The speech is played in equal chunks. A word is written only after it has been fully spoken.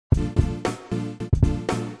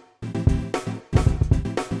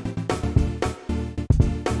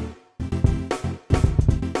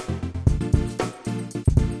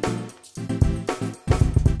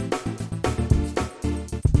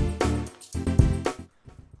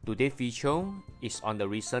Today's feature is on the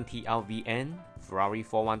recent TLVN Ferrari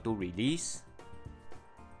 412 release.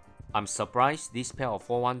 I'm surprised this pair of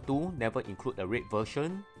 412 never include a red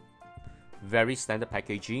version. Very standard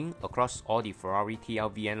packaging across all the Ferrari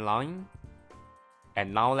TLVN line.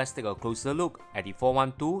 And now let's take a closer look at the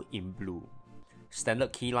 412 in blue.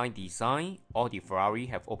 Standard keyline design, all the Ferrari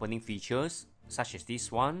have opening features such as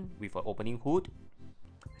this one with an opening hood.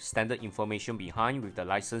 Standard information behind with the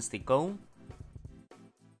license sticker.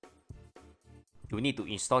 You need to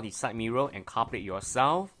install the side mirror and car plate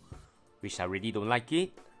yourself, which I really don't like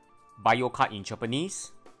it. Buy your car in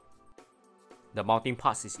Japanese. The mounting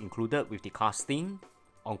parts is included with the casting.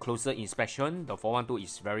 On closer inspection, the 412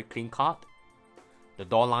 is very clean cut. The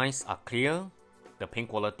door lines are clear. The paint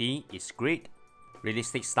quality is great.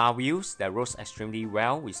 Realistic star wheels that rolls extremely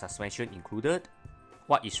well with suspension included.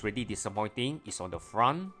 What is really disappointing is on the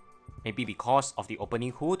front. Maybe because of the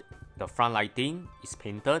opening hood, the front lighting is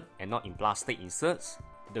painted and not in plastic inserts.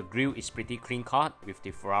 The grille is pretty clean cut with the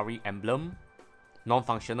Ferrari emblem.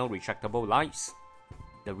 Non-functional retractable lights.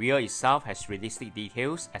 The rear itself has realistic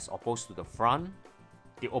details as opposed to the front.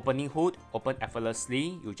 The opening hood open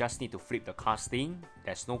effortlessly, you just need to flip the casting.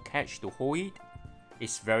 There's no catch to hold it.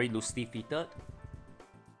 It's very loosely fitted.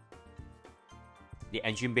 The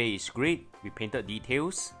engine bay is great with painted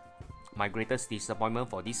details. My greatest disappointment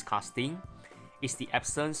for this casting is the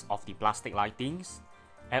absence of the plastic lightings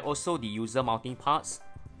and also the user mounting parts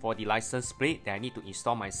for the license plate that I need to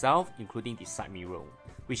install myself, including the side mirror,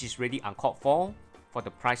 which is really uncalled for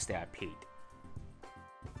the price that I paid.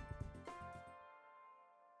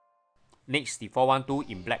 Next, the 412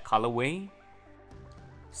 in black colorway.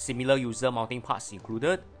 Similar user mounting parts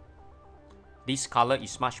included. This color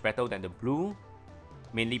is much better than the blue,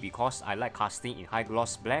 mainly because I like casting in high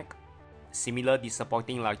gloss black. Similar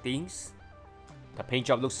disappointing lightings. The paint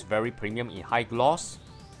job looks very premium in high gloss.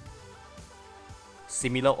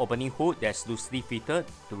 Similar opening hood that's loosely fitted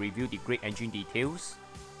to reveal the great engine details.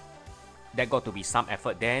 There got to be some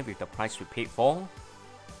effort there with the price we paid for.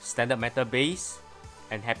 Standard metal base,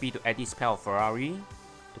 and happy to add this pair of Ferrari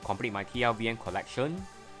to complete my TLVN collection.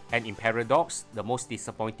 And in paradox, the most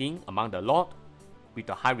disappointing among the lot, with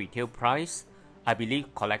the high retail price, I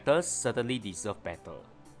believe collectors certainly deserve better.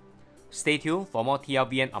 Stay tuned for more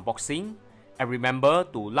TLVN unboxing, and remember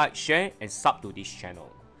to like, share and sub to this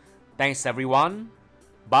channel. Thanks everyone,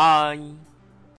 bye!